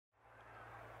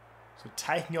So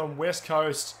taking on West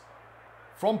Coast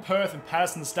from Perth and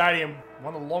Patterson Stadium.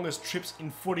 One of the longest trips in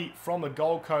footy from the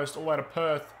Gold Coast all the way to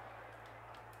Perth.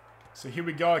 So here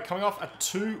we go. Coming off a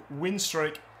 2-win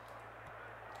streak.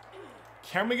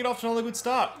 Can we get off to another good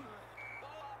start?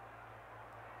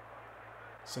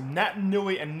 So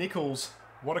Naitanui and Nichols.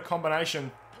 What a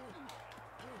combination.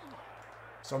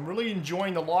 So I'm really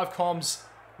enjoying the live comms.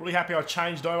 Really happy I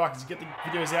changed over because get the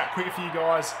videos out quicker for you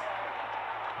guys.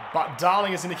 But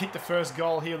Darling is going to kick the first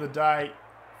goal here of the day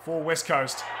for West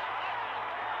Coast.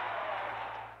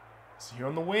 So here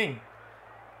on the wing.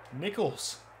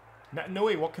 Nichols.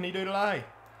 Naitanui, what can he do today?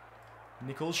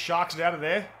 Nichols sharks it out of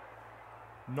there.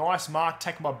 Nice mark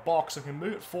taken by Box. So can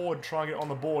move it forward and try and get it on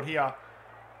the board here.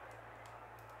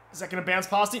 Is that going to bounce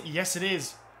past him? Yes, it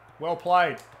is. Well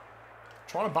played.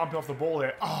 Trying to bump him off the ball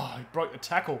there. Oh, he broke the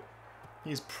tackle.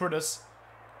 Here's Prudis.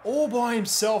 All by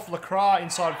himself, Lacroix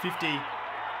inside 50.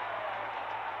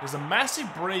 There's a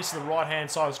massive breeze to the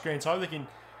right-hand side of the screen, so I hope they can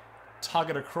tug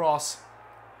it across.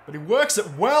 But he works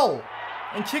it well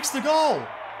and kicks the goal.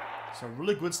 So a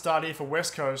really good start here for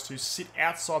West Coast, who sit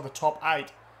outside the top 8.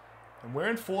 And we're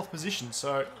in 4th position,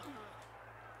 so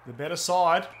the better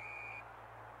side.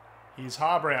 Here's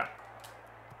Harbrow.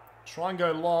 Try and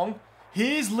go long.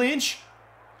 Here's Lynch.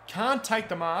 Can't take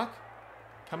the mark.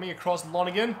 Coming across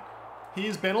Lonigan.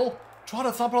 Here's Bennell. Try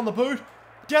to thump it on the boot.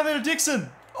 Down there to Dixon.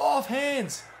 Off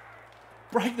hands.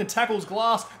 Breaking the tackle's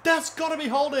glass. That's got to be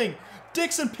holding.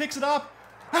 Dixon picks it up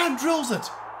and drills it.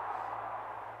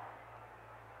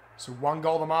 So 1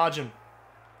 goal the margin.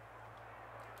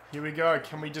 Here we go.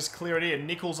 Can we just clear it here?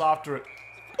 Nichols after it.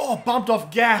 Oh, bumped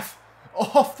off Gaff.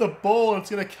 Off the ball. It's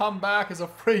going to come back as a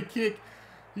free kick.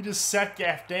 He just sat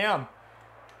Gaff down.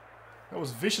 That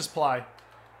was vicious play.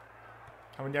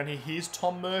 Coming down here. Here's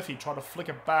Tom Murphy. Trying to flick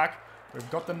it back.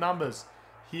 We've got the numbers.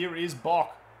 Here is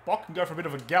Bock. Bock can go for a bit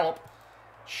of a gallop.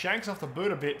 Shanks off the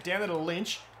boot a bit. Down there to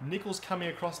Lynch. Nichols coming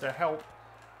across to help.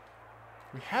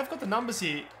 We have got the numbers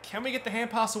here. Can we get the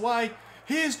hand pass away?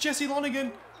 Here's Jesse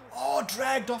Lonigan. Oh,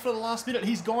 dragged off at the last minute.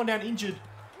 He's gone down injured.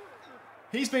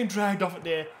 He's been dragged off it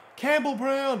there. Campbell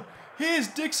Brown. Here's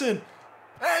Dixon.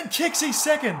 And kicks his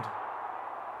second.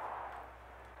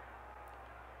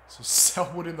 So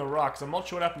Selwood in the ruck. So I'm not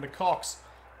sure what happened to Cox.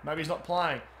 Maybe he's not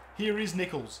playing. Here is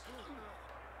Nichols.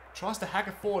 Tries to hack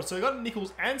it forward. So we've got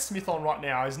Nichols and Smith on right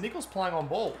now. Is Nichols playing on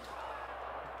ball?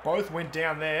 Both went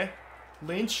down there.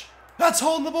 Lynch. That's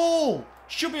holding the ball.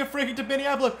 Should be a free kick to Benny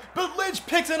Ablett. But Lynch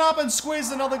picks it up and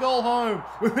squeezes another goal home.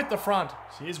 We're at the front.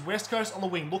 So here's West Coast on the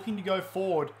wing looking to go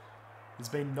forward. There's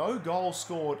been no goals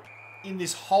scored in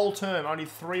this whole term. Only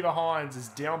 3 behinds as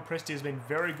Down Presti has been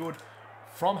very good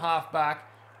from half back.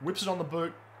 Whips it on the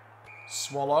boot.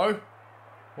 Swallow.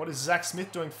 What is Zach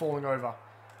Smith doing falling over?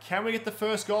 Can we get the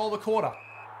first goal of the quarter?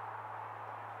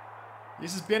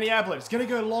 This is Benny Ablett. It's going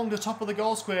to go long to the top of the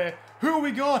goal square. Who have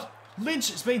we got?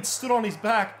 Lynch has been stood on his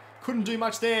back. Couldn't do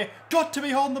much there. Got to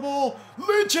be holding the ball.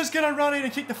 Lynch is going to run in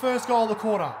and kick the first goal of the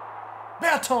quarter.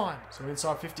 About time. So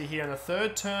inside 50 here in the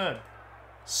 3rd turn.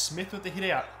 Smith with the hit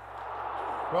out.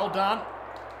 Well done.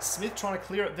 Smith trying to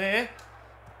clear it there.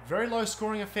 Very low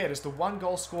scoring affair. Just the 1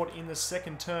 goal scored in the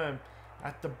 2nd term.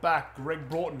 At the back, Greg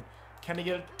Broughton. Can he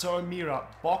get it to O'Meara?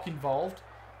 Bock involved.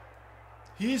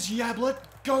 Here's Yablett.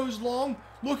 Goes long.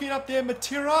 Looking up there,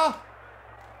 Matira.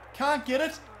 Can't get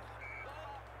it.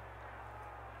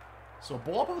 So a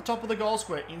ball up at the top of the goal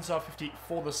square. Inside 50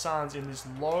 for the Suns in this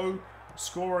low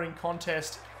scoring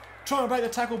contest. Trying to break the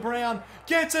tackle, Brown.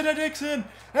 Gets it to Dixon.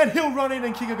 And he'll run in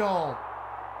and kick a goal.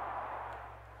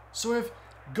 So we've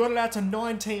got it out to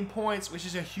 19 points, which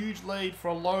is a huge lead for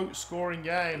a low scoring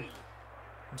game.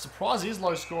 I'm surprised it is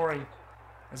low scoring,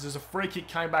 as there's a free kick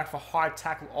came back for high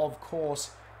tackle, of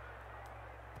course.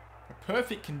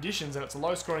 Perfect conditions, and it's a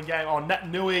low scoring game. Oh,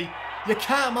 Naitanui, you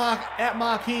can't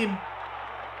outmark him.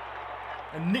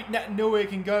 And Nick Naitanui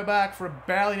can go back for a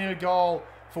barely near goal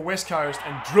for West Coast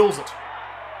and drills it.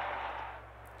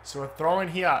 So a throw in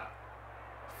here.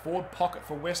 Forward pocket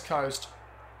for West Coast.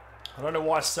 I don't know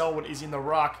why Selwood is in the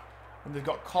ruck when they've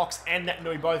got Cox and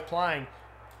Naitanui both playing.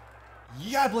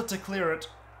 Yablett to clear it.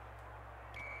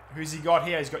 Who's he got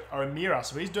here? He's got O'Meara,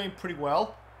 so he's doing pretty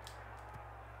well.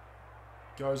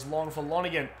 Goes long for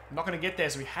Lonigan. Not going to get there,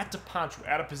 so he had to punch. We're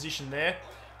out of position there.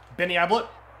 Benny Ablett.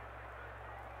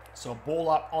 So a ball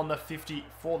up on the 50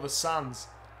 for the Suns.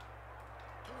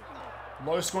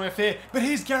 Low scoring affair, but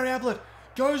here's Gary Ablett.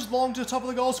 Goes long to the top of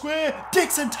the goal square.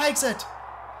 Dixon takes it.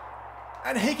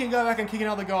 And he can go back and kick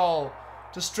another goal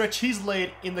to stretch his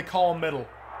lead in the Coleman medal.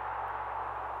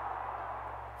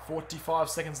 45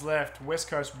 seconds left. West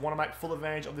Coast want to make full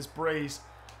advantage of this breeze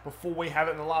before we have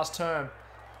it in the last term.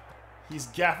 Here's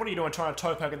Gaff. What are you doing trying to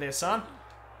toe poke it there, son?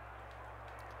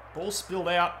 Ball spilled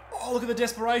out. Oh, look at the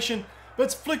desperation. But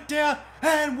it's flicked out.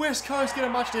 And West Coast get a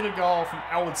much needed goal from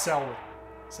Alwood Selwood.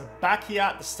 So back here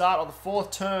at the start of the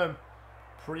fourth term.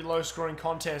 Pretty low scoring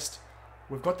contest.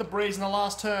 We've got the breeze in the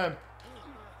last term.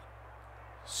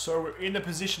 So we're in the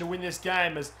position to win this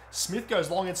game as Smith goes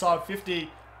long inside 50.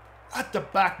 At the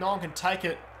back, no one can take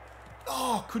it.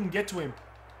 Oh, couldn't get to him.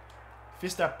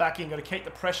 Fist that back in, got to keep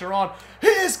the pressure on.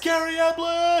 Here's Gary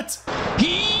Ablett!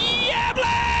 Ablett!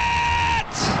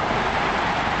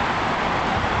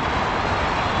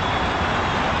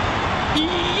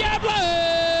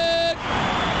 Ablett!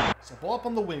 So ball up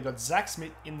on the wing, we've got Zach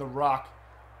Smith in the ruck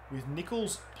with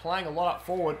Nichols playing a lot up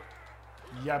forward.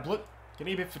 Ablett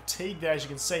getting a bit fatigued there, as you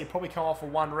can see. Probably come off for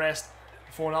one rest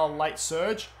before another late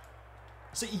surge.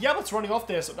 So Ablett's running off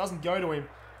there, so it doesn't go to him.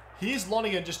 Here's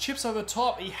Lonigan, just chips over the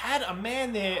top. He had a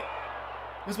man there.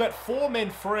 There's about 4 men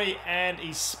free, and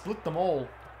he split them all.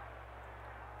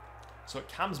 So it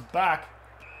comes back.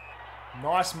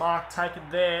 Nice mark taken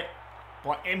there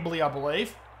by Embley, I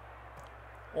believe.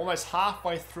 Almost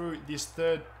halfway through this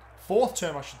fourth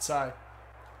term, I should say.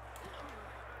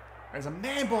 There's a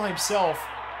man by himself.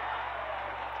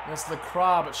 That's the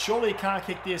Kra, but surely he can't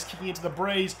kick this. Kicking into the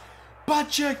breeze. Butt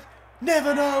check.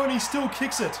 Never know, and he still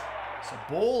kicks it. So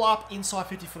ball up inside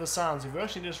 50 for the Suns. We've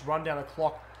actually just run down the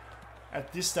clock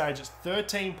at this stage. It's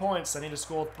 13 points. They need to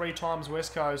score 3 times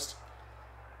West Coast.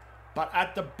 But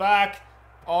at the back,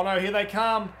 oh no, here they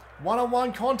come.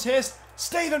 One-on-one contest.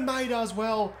 Stephen May does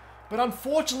well. But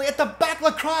unfortunately, at the back,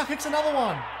 Leclerc kicks another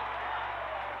one.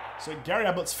 So Gary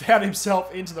Ablett's found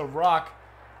himself into the ruck.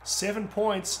 7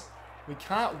 points. We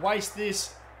can't waste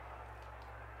this.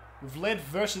 We've led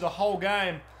virtually the whole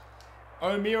game.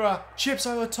 O'Meara chips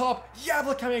over the top.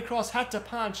 Ablett coming across, had to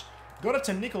punch. Got it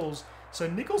to Nichols. So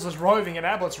Nichols is roving and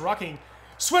Ablett's rucking.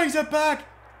 Swings it back.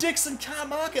 Dixon can't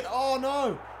mark it. Oh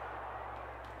no.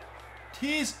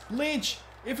 Here's Lynch.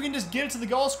 If we can just get it to the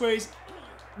goal squeeze.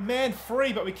 Man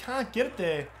free, but we can't get it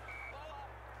there.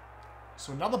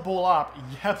 So another ball up.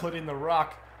 Ablett in the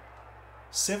ruck.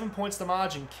 7 points the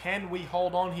margin. Can we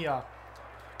hold on here?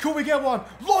 Could we get one?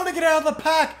 Lorna get out of the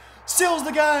pack. Seals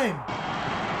the game.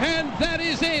 And that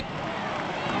is it.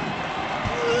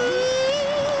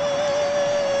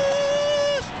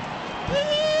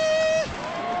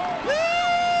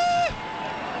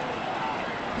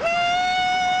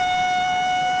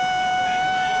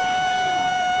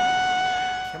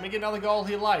 Can we get another goal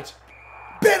here late?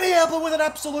 Benny Ablett with an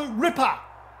absolute ripper.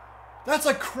 That's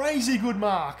a crazy good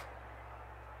mark.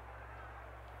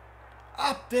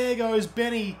 Up there goes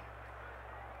Benny.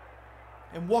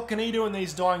 And what can he do in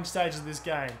these dying stages of this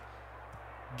game?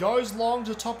 Goes long to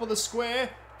the top of the square.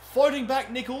 Floating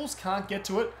back Nichols. Can't get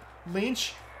to it.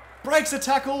 Lynch breaks a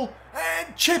tackle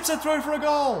and chips it through for a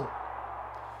goal.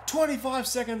 25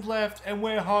 seconds left and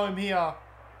we're home here.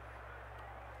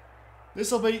 This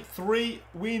will be 3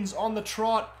 wins on the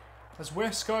trot as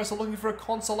West Coast are looking for a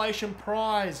consolation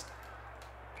prize.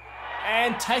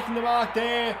 And taking the mark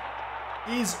there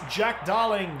is Jack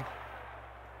Darling.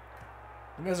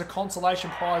 And there's a consolation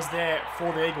prize there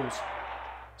for the Eagles.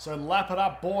 So lap it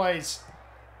up, boys.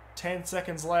 10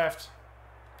 seconds left.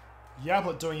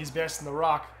 Ablett doing his best in the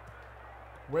ruck.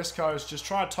 West Coast just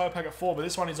trying to toe poke it forward, but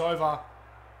this one is over.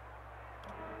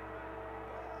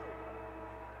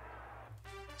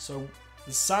 So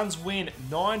the Suns win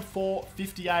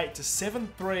 9-4-58 to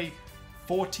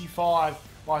 7-3-45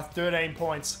 by 13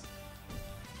 points.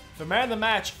 For man of the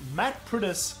match, Matt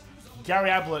Prittis,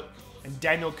 Gary Ablett, and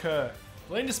Daniel Kerr.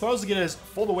 The leading disposal getters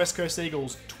for the West Coast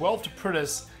Eagles, 12 to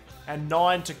Prittis and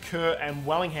 9 to Kerr and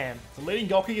Wellingham. The leading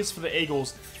goal kickers for the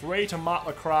Eagles, 3 to Mark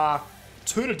Lecra,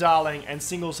 2 to Darling, and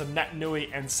singles to Nat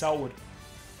Nui and Selwood.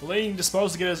 The leading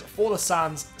disposal getters for the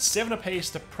Suns, 7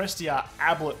 apiece to Prestia,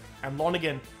 Ablett, and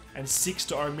Lonigan, and 6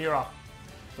 to O'Meara.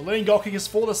 The leading goal kickers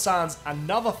for the Suns,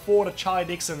 another 4 to Charlie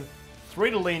Dixon,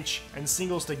 3 to Lynch, and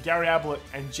singles to Gary Ablett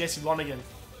and Jesse Lonigan.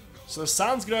 So the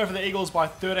Suns get over the Eagles by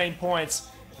 13 points,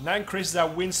 and that increases our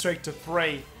win streak to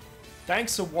 3.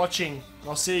 Thanks for watching, and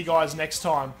I'll see you guys next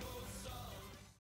time.